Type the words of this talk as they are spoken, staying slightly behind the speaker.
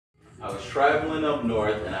I was traveling up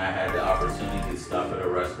north and I had the opportunity to stop at a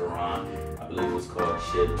restaurant. I believe it was called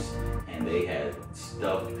Chips, and they had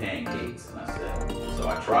stuffed pancakes. And I said, so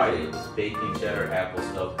I tried it. It was bacon, cheddar, apple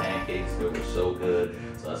stuffed pancakes. They were so good.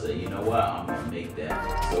 So I said, you know what? I'm gonna make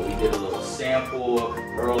that. So we did a little sample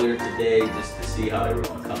earlier today just to see how they were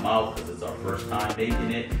gonna come out because it's our first time making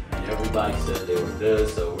it. And everybody said they were good.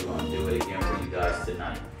 So we're gonna do it again for you guys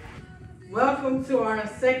tonight. Welcome to our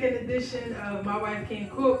second edition of My Wife Can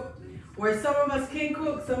Cook, where some of us can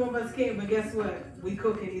cook, some of us can't, but guess what? We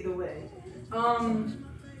cook it either way.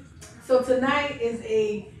 So tonight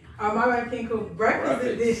is our My Wife Can Cook breakfast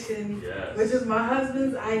edition, yes, which is my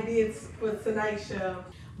husband's idea for tonight's show.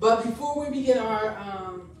 But before we begin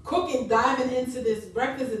our cooking, diving into this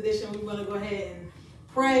breakfast edition, we want to go ahead and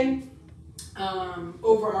pray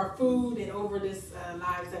over our food and over this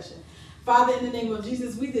live session. Father, in the name of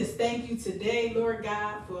Jesus, we just thank you today, Lord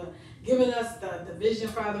God, for giving us the vision,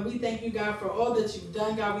 Father. We thank you, God, for all that you've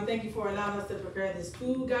done, God. We thank you for allowing us to prepare this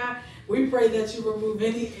food, God. We pray that you remove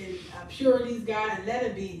any impurities, God, and let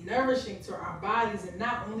it be nourishing to our bodies. And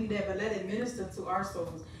not only that, but let it minister to our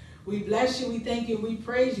souls. We bless you, we thank you, we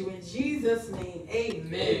praise you. In Jesus' name,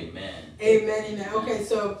 amen. Amen. Amen, amen. Okay,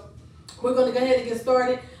 so we're going to go ahead and get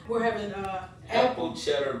started. We're having apple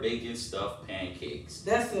cheddar bacon stuffed pancakes.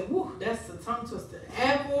 That's a tongue twister.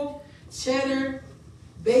 Apple cheddar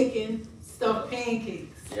bacon stuffed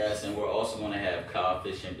pancakes. Yes, and we're also going to have cod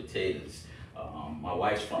fish and potatoes. My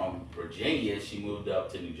wife's from Virginia. She moved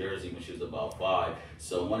up to New Jersey when she was about 5.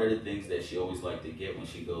 So one of the things that she always liked to get when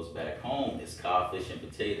she goes back home is cod fish and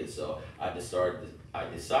potatoes. So I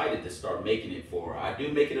decided to start making it for her. I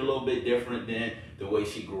do make it a little bit different than the way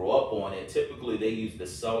she grew up on it. Typically, they use the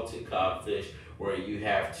salted cod fish, where you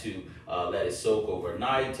have to let it soak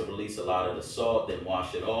overnight to release a lot of the salt, then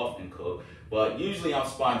wash it off and cook. But usually I'm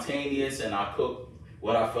spontaneous and I cook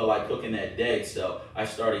what I feel like cooking that day. So I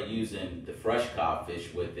started using the fresh cod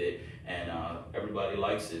fish with it, and everybody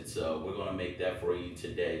likes it. So we're gonna make that for you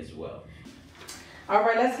today as well. All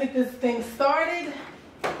right, let's get this thing started.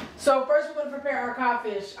 So first we're gonna prepare our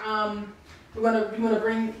codfish. You wanna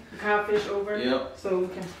bring the codfish over? Yep. So we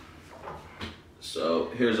can. So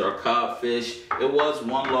here's our codfish. It was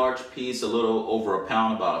one large piece, a little over a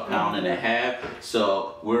pound, about a pound and a half.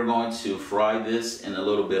 So we're going to fry this in a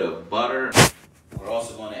little bit of butter. We're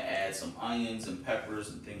also going to add some onions and peppers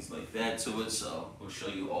and things like that to it. So we'll show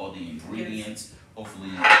you all the ingredients. Hopefully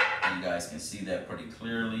you guys can see that pretty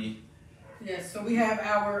clearly. Yes, so we have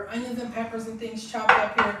our onions and peppers and things chopped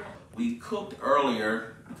up here. We cooked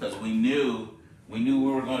earlier because we knew we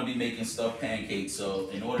were going to be making stuffed pancakes. So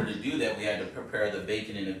in order to do that, we had to prepare the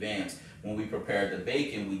bacon in advance. When we prepared the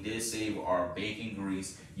bacon, we did save our bacon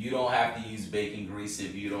grease. You don't have to use bacon grease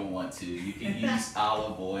if you don't want to. You can use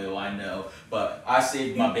olive oil, I know. But I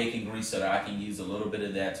saved my bacon grease so that I can use a little bit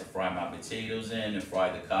of that to fry my potatoes in and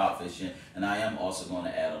fry the codfish in. And I am also going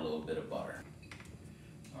to add a little bit of butter.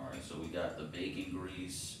 All right, so we got the bacon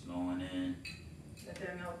grease going in. Let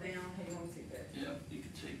that melt down. Hey, you want to take that? Yep, you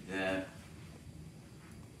can take that.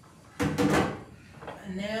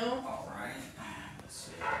 And now, all right, let's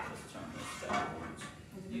see, let's turn this backwards.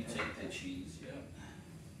 You take the cheese, yep.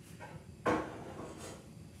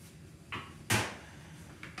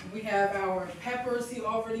 We have our peppers, he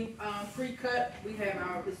already pre-cut. We have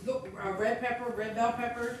our red pepper, red bell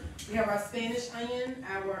pepper. We have our Spanish onion,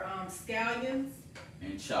 our scallions.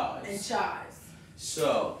 And chives.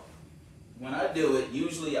 So, when I do it,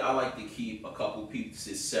 usually I like to keep a couple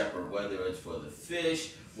pieces separate, whether it's for the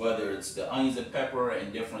fish, whether it's the onions and pepper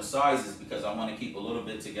in different sizes, because I want to keep a little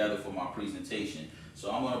bit together for my presentation. So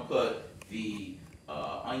I'm going to put the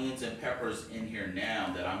onions and peppers in here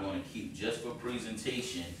now that I'm going to keep just for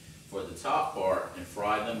presentation for the top part and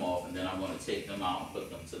fry them off, and then I'm going to take them out and put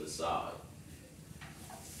them to the side.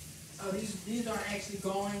 Oh, these aren't actually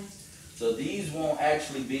going? So these won't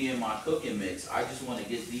actually be in my cooking mix. I just want to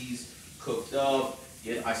get these cooked up.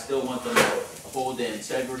 I still want them to hold the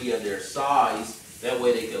integrity of their size. That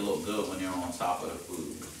way they can look good when they're on top of the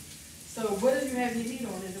food. So what do you have your heat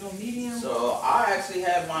on? Is it on medium? So I actually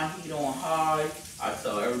have my heat on high. I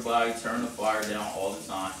tell everybody turn the fire down all the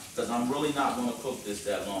time because I'm really not going to cook this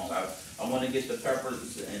that long. I want to get the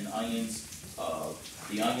peppers and onions,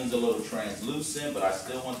 the onions a little translucent, but I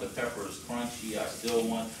still want the peppers crunchy. I still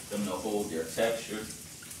want them to hold their texture.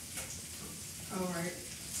 All right.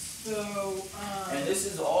 So, and this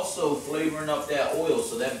is also flavoring up that oil.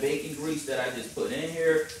 So that bacon grease that I just put in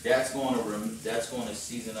here, that's going to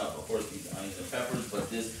season up, of course, these onions and peppers.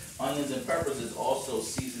 But this onions and peppers is also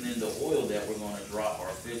seasoning the oil that we're going to drop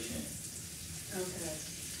our fish in. Okay.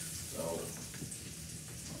 So,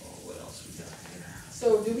 what else we got here?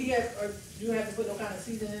 So do we have, or do you have to put no kind of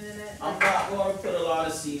seasoning in that? I'm not going to put a lot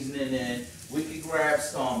of seasoning in. We could grab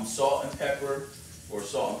some salt and pepper, or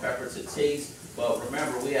salt and pepper to taste. But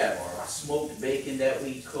remember, we have our smoked bacon that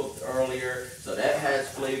we cooked earlier, so that has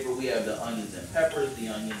flavor. We have the onions and peppers. The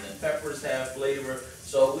onions and peppers have flavor.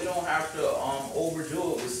 So we don't have to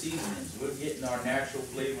overdo it with seasonings. We're getting our natural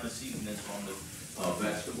flavor and seasonings from the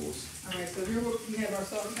vegetables. All right, so here we have our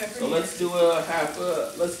salt and pepper. So let's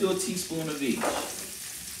do a teaspoon of each.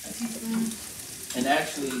 A teaspoon. And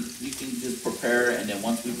actually, you can just prepare it, and then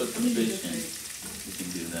once we put the fish in, we can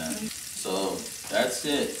do that. So that's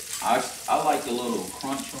it. I like a little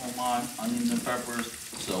crunch on my onions and peppers,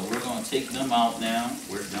 so we're going to take them out now.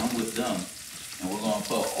 We're done with them. And we're going to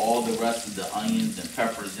put all the rest of the onions and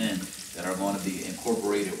peppers in that are going to be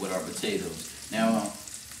incorporated with our potatoes. Now,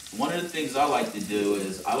 one of the things I like to do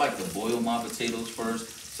is I like to boil my potatoes first,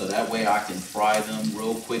 so that way I can fry them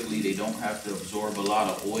real quickly. They don't have to absorb a lot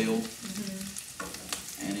of oil.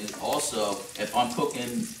 And it also, if I'm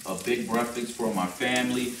cooking a big breakfast for my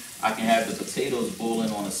family, I can have the potatoes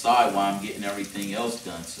boiling on the side while I'm getting everything else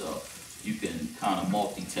done. So you can kind of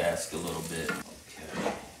multitask a little bit.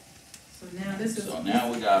 Okay. So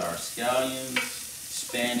now we got our scallions,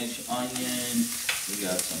 Spanish onion, we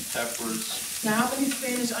got some peppers. Now how many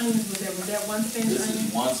Spanish onions was that? Was that one Spanish onion? This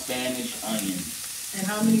is one Spanish onion. And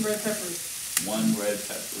how many red peppers? One red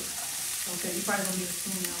pepper. Okay, you probably gonna need a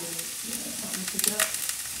spoon now with it. Yeah. Something to pick up.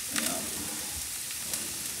 Yeah.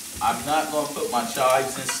 I'm not going to put my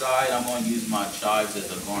chives inside. I'm going to use my chives as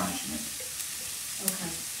a garnishment.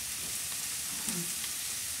 Okay.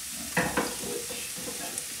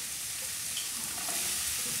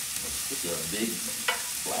 It's a big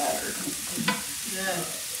platter. Yeah.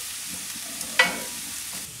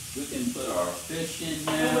 We can put our fish in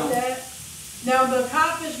And with now. that, now the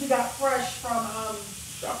cod fish we got fresh from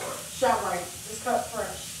ShopRite. It's cut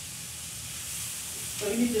fresh. So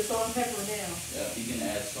you need your salt and pepper now. Yeah, you can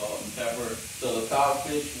add salt and pepper. So the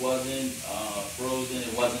codfish wasn't frozen.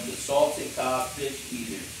 It wasn't the salted codfish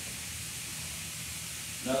either.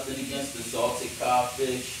 Nothing against the salted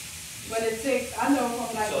codfish. But it takes, I know from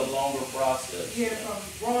like, it's a longer process. Yeah, from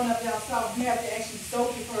growing up down south, you have to actually soak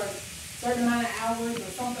it for a certain amount of hours or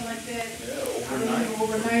something like that. Yeah, overnight.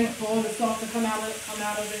 Overnight for all the salt to come out of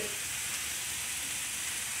it.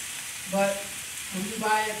 But when you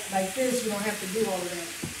buy it like this, you don't have to do all of that.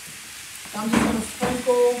 So I'm just gonna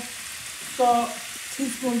sprinkle salt,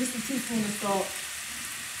 just a teaspoon of salt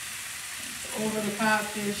over the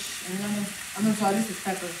codfish, and then I'm sorry, this is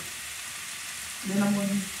pepper. And then I'm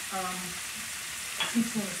gonna use a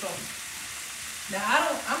teaspoon of salt.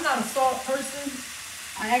 Now I'm not a salt person.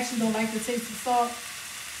 I actually don't like the taste of salt,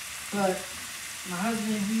 but my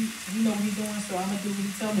husband, he know what he's doing, so I'm gonna do what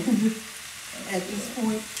he tells me to do at this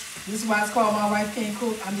point. This is why it's called My Wife Can't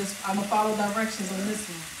Cook. I'm gonna follow directions on this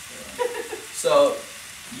one. So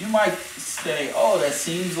you might say, oh, that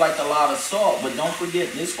seems like a lot of salt, but don't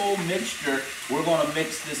forget this whole mixture, we're gonna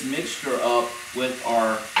mix this mixture up with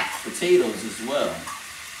our potatoes as well.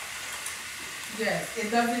 Yes,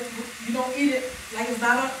 it doesn't, you don't eat it, like it's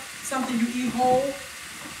not something you eat whole.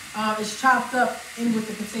 It's chopped up in with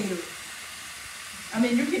the potatoes. I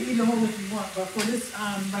mean, you can eat it whole if you want, but for this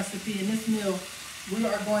recipe and this meal, we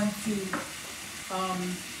are going to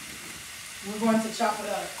chop it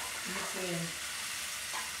up.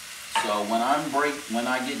 So when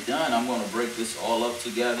I get done, I'm going to break this all up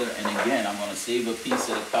together, and again, I'm going to save a piece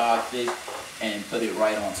of the codfish and put it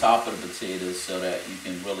right on top of the potatoes so that you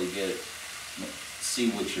can really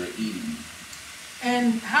see what you're eating.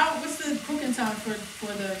 And what's the cooking time for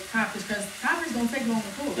the codfish? Because codfish don't take long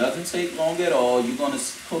to cook. Doesn't take long at all. You're going to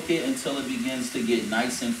cook it until it begins to get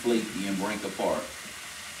nice and flaky and break apart.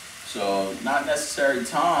 So not necessary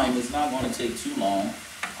time. It's not going to take too long.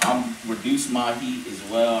 I'm reduce my heat as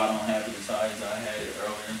well. I don't have it as high as I had it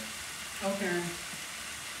earlier. Okay.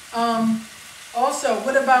 Also,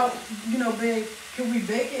 what about, babe? Can we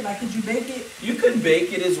bake it? Like, could you bake it? You could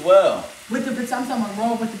bake it as well. With the potatoes, I'm talking about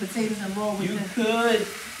raw with the potatoes and raw with You could.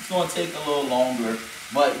 It's going to take a little longer.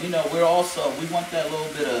 But, we want that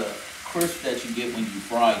little bit of crisp that you get when you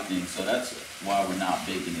fry things. So that's why we're not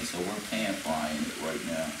baking it. So we're pan frying it right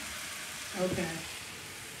now. Okay.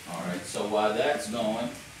 All right. So while that's going,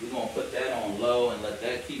 we're going to put that on low and let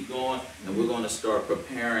that keep going. And we're going to start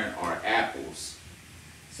preparing our apples.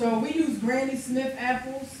 So we use Granny Smith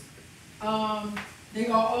apples. They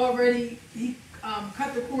are already, he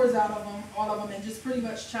cut the cores out of them, all of them, and just pretty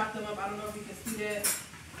much chopped them up. I don't know if you can see that,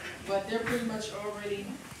 but they're pretty much already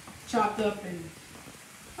chopped up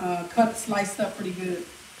and sliced up pretty good.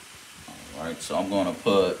 All right, so I'm going to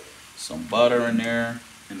put some butter in there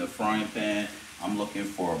in the frying pan. I'm looking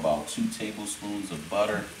for about 2 tablespoons of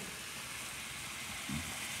butter.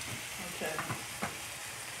 Okay.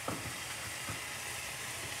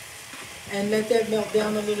 And let that melt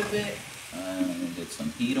down a little bit. And get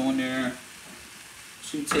some heat on there.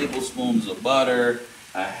 2 tablespoons of butter.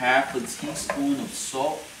 A half a teaspoon of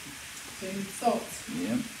salt. Salt.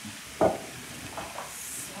 Yep.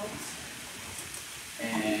 Salt.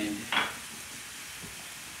 And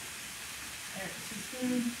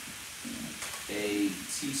a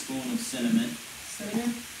teaspoon of cinnamon.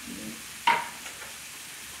 Cinnamon. Yep.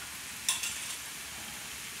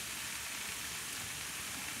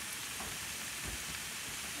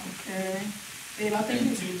 Okay. Babe, I think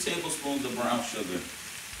and 2 tablespoons of brown sugar.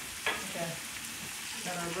 Okay.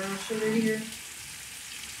 Got our brown sugar here.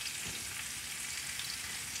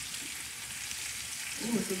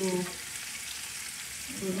 Ooh, it's a little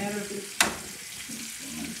matter if it's...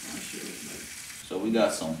 So we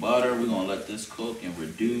got some butter. We're gonna let this cook and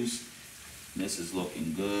reduce. This is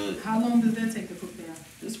looking good. How long does that take to cook down?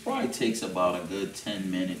 This probably takes about a good 10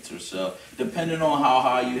 minutes or so, depending on how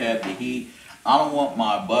high you have the heat. I don't want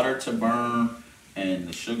my butter to burn and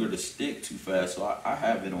the sugar to stick too fast, so I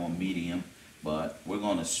have it on medium. But we're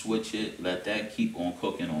gonna switch it, let that keep on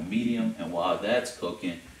cooking on medium, and while that's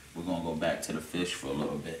cooking, we're gonna go back to the fish for a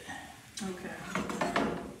little bit. Okay.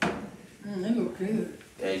 They look good.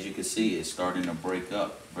 As you can see, it's starting to break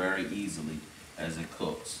up very easily as it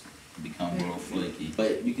cooks. Become real flaky.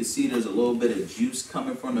 But you can see there's a little bit of juice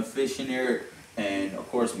coming from the fish in there. And of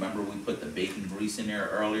course, remember we put the bacon grease in there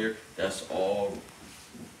earlier. That's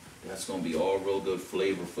gonna be all real good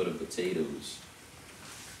flavor for the potatoes.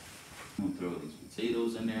 I'm gonna throw these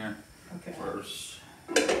potatoes in there first.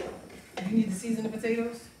 You need to season the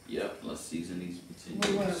potatoes? Yep, let's season these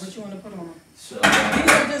potatoes. What you want to put on them? So these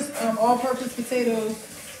are just all-purpose potatoes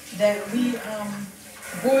that we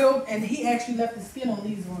boiled, and he actually left the skin on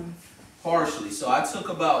these ones. Partially. So I took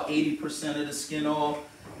about 80% of the skin off.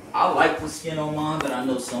 I like the skin on mine, but I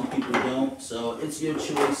know some people don't. So it's your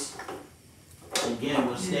choice. Again,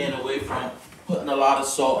 we're staying away from putting a lot of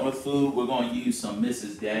salt in the food. We're going to use some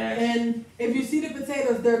Mrs. Dash. And if you see the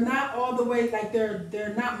potatoes, they're not all the way, like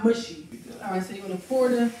they're not mushy. All right, so you're going to pour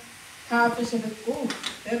the cod fish in the, ooh,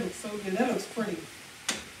 that looks so good. That looks pretty.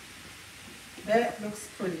 That looks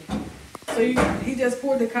pretty. So he just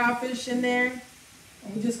poured the cod fish in there,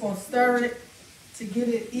 and we're just going to stir it to get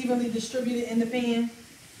it evenly distributed in the pan.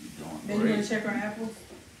 Then you're going to check our apples.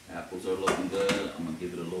 Apples are looking good. I'm going to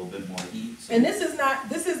give it a little bit more heat. So. And this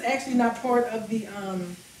is actually not part of the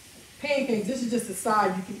pancakes. This is just a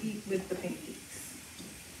side you can eat with the pancakes.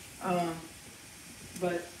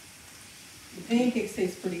 But the pancakes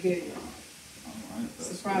taste pretty good, y'all. All right.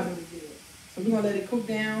 Surprisingly good. So we're going to let it cook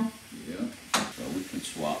down. Yeah. So we can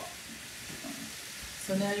swap.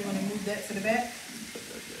 So now you're going to move that to the back. Put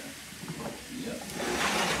that there. Yep.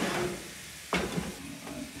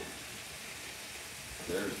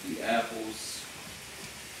 There's the apples.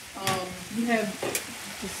 You have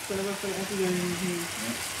just the rest of the apples are in here.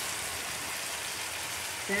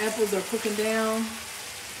 The apples are cooking down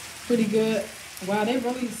pretty good. Wow, they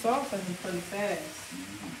really softening pretty fast.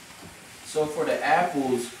 So for the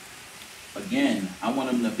apples, again, I want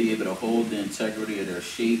them to be able to hold the integrity of their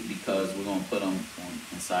shape because we're going to put them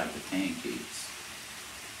inside the pancakes.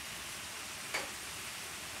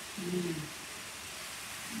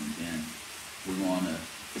 Again, we're going to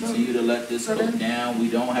continue to let this cook down. We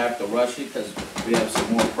don't have to rush it because we have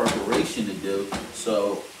some more preparation to do.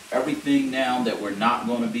 So everything now that we're not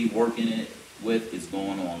going to be working it with is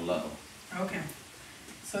going on low. Okay.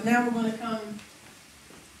 So now we're going to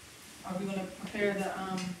are we going to prepare the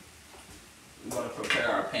We're going to prepare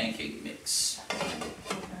our pancake mix. Okay.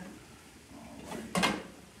 All right.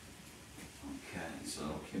 Okay,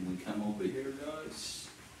 so can we come over here, guys?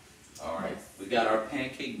 All right, we got our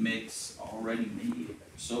pancake mix already made.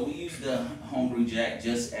 So we used the Hungry Jack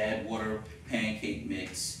Just Add Water pancake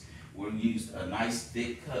mix. We used a nice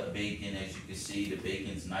thick cut bacon. As you can see, the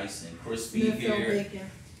bacon's nice and crispy here. Bacon.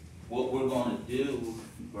 What we're going to do,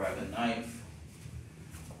 grab a knife.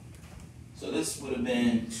 So this would have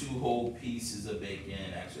been 2 whole pieces of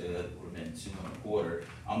bacon. Actually, that would have been 2 1/4.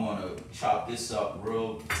 I'm going to chop this up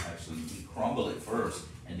actually we crumble it first,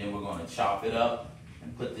 and then we're going to chop it up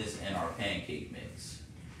and put this in our pancake mix.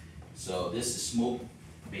 So this is smoked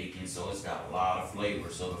bacon, so it's got a lot of flavor.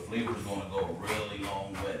 So the flavor is going to go a really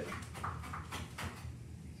long way.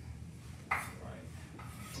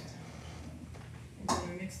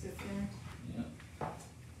 Mix it in. Yep.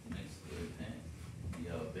 Mix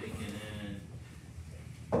the bacon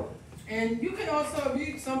in. And you can also,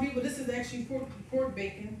 some people, this is actually pork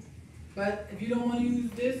bacon. But if you don't want to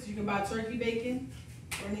use this, you can buy turkey bacon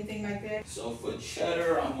or anything like that. So for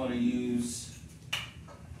cheddar, I'm going to use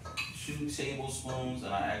 2 tablespoons,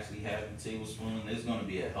 and I actually have a tablespoon. It's going to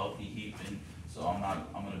be a healthy heaping, so I'm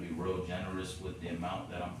going to be real generous with the amount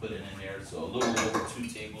that I'm putting in there. So a little over 2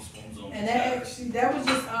 tablespoons on And cheddar. that was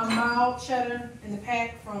just mild cheddar in the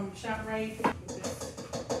pack from ShopRite.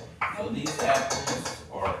 So these apples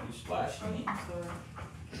are, you splashing me.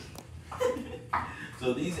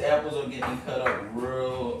 So these apples are getting cut up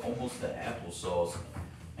real, almost to applesauce,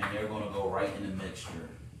 and they're going to go right in the mixture.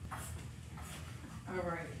 All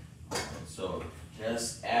right. So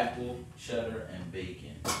just apple, cheddar, and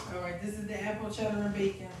bacon. All right, this is the apple, cheddar, and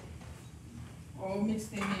bacon, all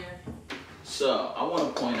mixed in here. So I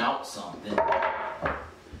want to point out something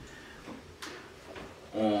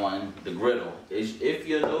on the griddle. If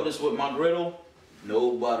you notice with my griddle,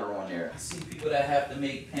 no butter on there. I see people that have to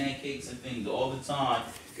make pancakes and things all the time.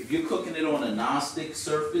 If you're cooking it on a non-stick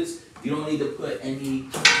surface, you don't need to put any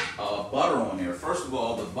butter on there. First of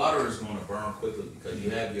all, the butter is going to burn quickly because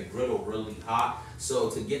you have your griddle really hot.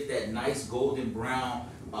 So to get that nice golden brown,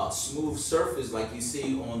 smooth surface like you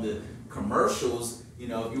see on the commercials, you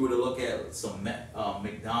know, if you were to look at some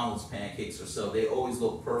McDonald's pancakes or so, they always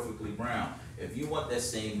look perfectly brown. If you want that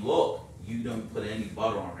same look, you don't put any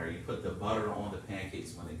butter on there. You put the butter on the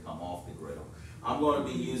pancakes when they come off the griddle. I'm going to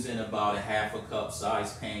be using about a ½ cup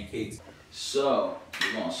size pancakes. So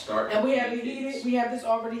we're going to start. And we have it heated. We have this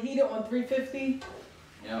already heated on 350.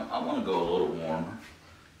 Yeah, I want to go a little warmer.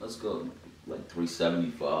 Let's go like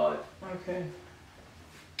 375. Okay.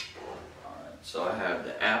 All right. So I have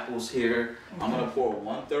the apples here. Okay. I'm going to pour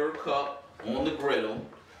 1/3 cup on the griddle,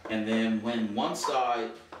 and then when one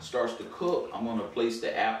side starts to cook, I'm going to place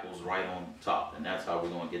the apples right on top, and that's how we're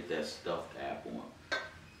going to get that stuffed apple on.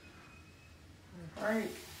 All right.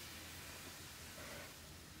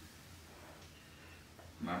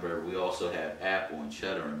 Remember, we also have apple and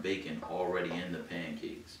cheddar and bacon already in the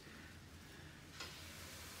pancakes.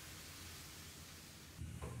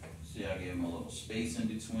 See, I gave them a little space in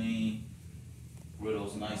between.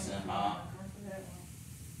 Griddle's nice and hot.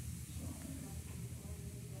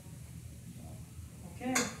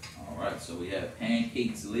 Okay. All right, so we have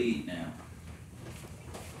pancakes lead now.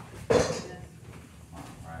 All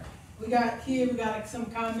right. We got like some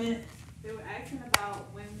comment. They were asking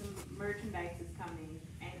about when the merchandise is coming,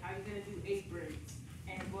 and are you gonna do aprons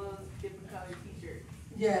and as well as different colored t-shirts?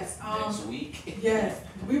 Yes. Next week. Yes.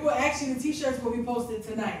 We will actually, the t-shirts will be posted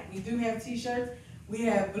tonight. We do have t-shirts. We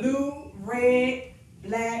have blue, red,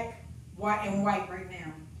 black, white, and white right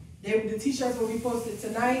now. The t-shirts will be posted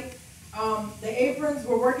tonight. The aprons,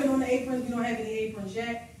 we're working on the aprons. We don't have any aprons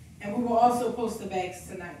yet. And we will also post the bags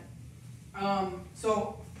tonight.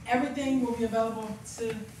 So everything will be available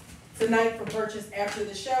tonight for purchase after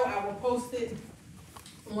the show. I will post it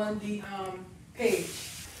on the page.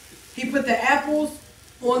 He put the apples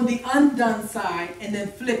on the undone side and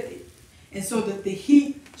then flipped it. And so that the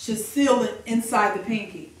heat should seal it inside the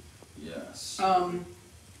pancake. Yes.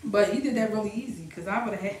 But he did that really easy because I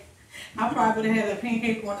probably would have had a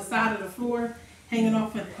pancake on the side of the floor hanging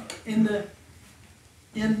off in the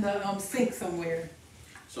sink somewhere.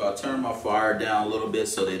 So I turn my fire down a little bit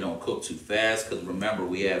so they don't cook too fast, because remember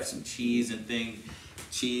we have some cheese and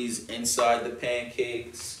cheese inside the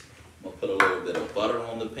pancakes. I'm gonna put a little bit of butter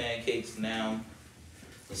on the pancakes now.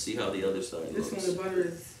 Let's see how the other side looks. This one, the butter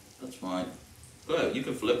is. That's fine. Go ahead, you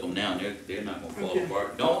can flip them now. They're not gonna fall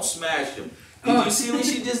apart. Don't smash them. Oh. Did you see what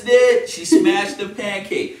she just did? She smashed the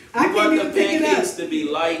pancake. I We want can't the even pick it pancakes up. to be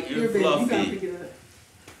light and Here, baby, you gotta fluffy. pick it up.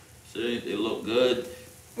 See, they look good.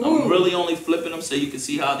 Ooh. I'm really only flipping them so you can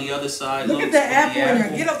see how the other side Look looks. at the apple in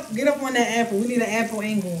there. Get up on that apple. We need an apple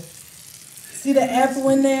angle. See the apple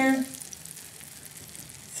in there?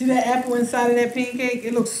 See that apple inside of that pancake?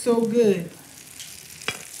 It looks so good.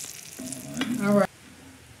 All right.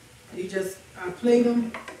 You just plate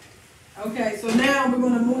them. Okay, so now we're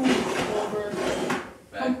going to move over,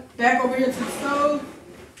 back over here to the stove,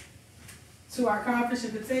 to our cod fish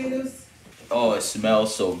and potatoes. Oh, it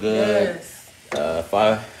smells so good. Yes. If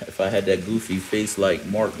I had that goofy face like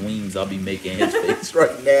Mark Weems, I'll be making his face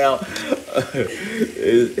right now.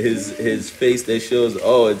 his face that shows,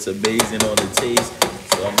 oh, it's amazing on the taste.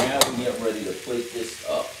 So now we get ready to plate this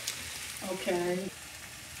up. Okay.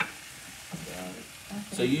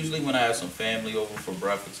 So usually when I have some family over for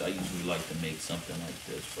breakfast, I usually like to make something like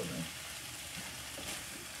this for them.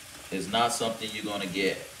 It's not something you're going to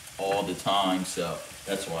get all the time, so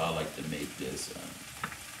that's why I like to make this.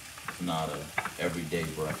 It's not a everyday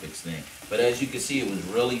breakfast thing. But as you can see, it was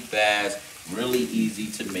really fast, really easy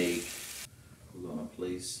to make. We're going to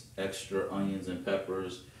place extra onions and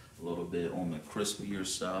peppers A little bit on the crispier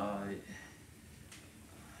side.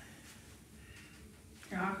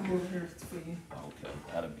 Yeah, I'll come over here for you. Okay,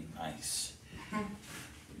 that'll be nice.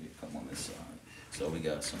 You come on this side. So we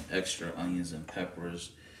got some extra onions and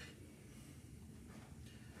peppers.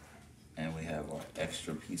 And we have our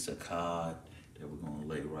extra piece of cod that we're gonna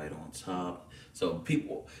lay right on top. So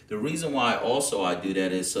people, the reason why also I do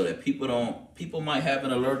that is so that people might have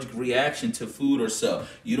an allergic reaction to food or so.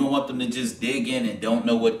 You don't want them to just dig in and don't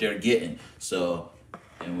know what they're getting. So,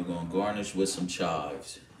 and we're gonna garnish with some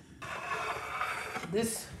chives.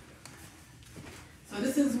 This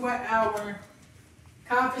is what our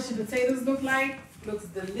codfish and potatoes look like. Looks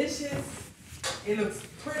delicious. It looks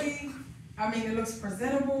pretty. I mean, it looks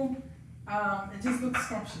presentable. It just looks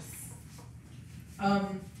scrumptious.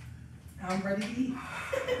 I'm ready to eat.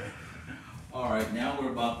 All right, now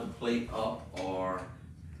we're about to plate up our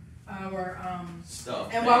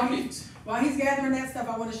stuff. And while he's gathering that stuff,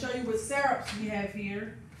 I want to show you what syrups we have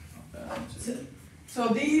here. Okay. So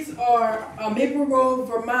these are Maple Grove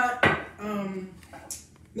Farms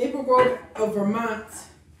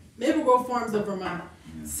of Vermont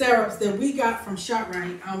syrups that we got from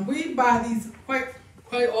ShopRite. We buy these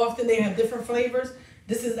quite often. They have different flavors.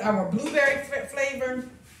 This is our blueberry flavor.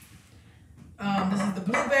 This is the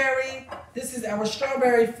blueberry. This is our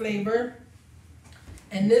strawberry flavor.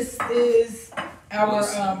 And this is our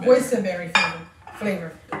boysenberry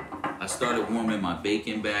flavor. I started warming my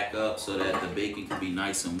bacon back up so that the bacon can be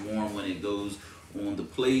nice and warm when it goes on the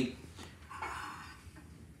plate.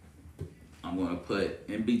 I'm gonna put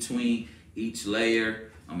in between each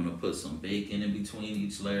layer, I'm gonna put some bacon in between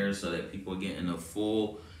each layer so that people are getting a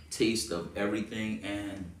full taste of everything,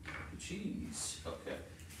 and cheese. Okay.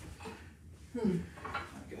 I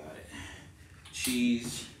got it.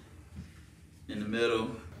 Cheese in the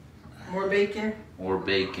middle. More bacon. More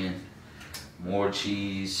bacon. More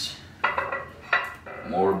cheese.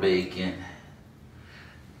 More bacon.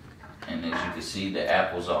 And as you can see, the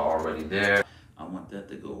apples are already there. I want that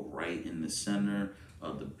to go right in the center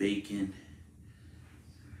of the bacon.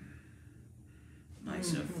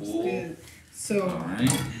 Nice and full. Good. So, all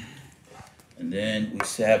right. And then we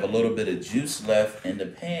still have a little bit of juice left in the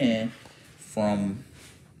pan from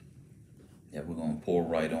that we're gonna pour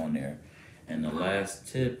right on there. And the last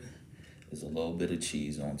tip is a little bit of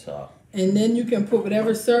cheese on top. And then you can put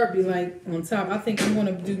whatever syrup you like on top. I think I'm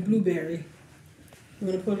gonna do blueberry. You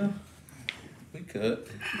wanna put We could.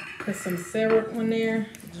 Put some syrup on there,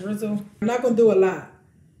 drizzle. I'm not gonna do a lot,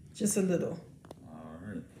 just a little. All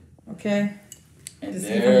right. Okay. And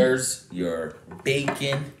there's your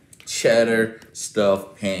bacon cheddar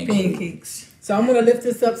stuffed pancakes. So I'm gonna lift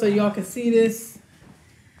this up so y'all can see this.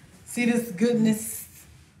 See this goodness.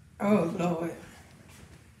 Oh Lord.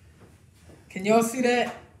 Can y'all see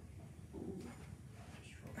that?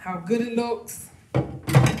 How good it looks.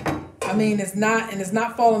 I mean, it's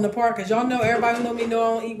not falling apart, because y'all know, everybody who know me know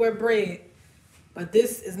I don't eat wet bread. But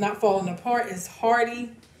this is not falling apart. It's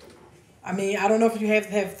hearty. I mean, I don't know if you have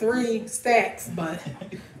to have 3 stacks, but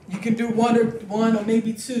you can do one or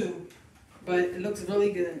maybe 2. But it looks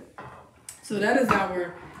really good. So that is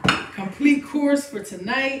our complete course for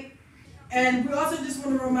tonight. And we also just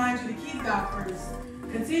want to remind you to keep God first.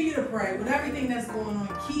 Continue to pray with everything that's going on.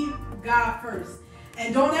 Keep God first.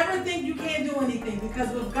 And don't ever think you can't do anything,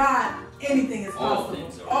 because with God, anything is possible.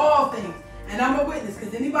 All things. And I'm a witness,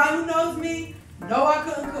 because anybody who knows me, know I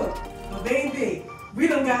couldn't cook. But baby, we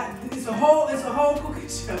done got, it's a whole cooking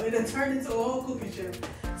show. It done turned into a whole cooking show.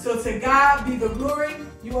 So to God be the glory.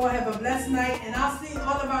 You all have a blessed night. And I'll see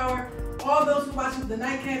all those who watch the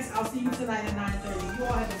nightcaps, I'll see you tonight at 9:30. You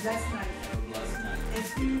all have a blessed night. And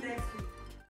see you next week.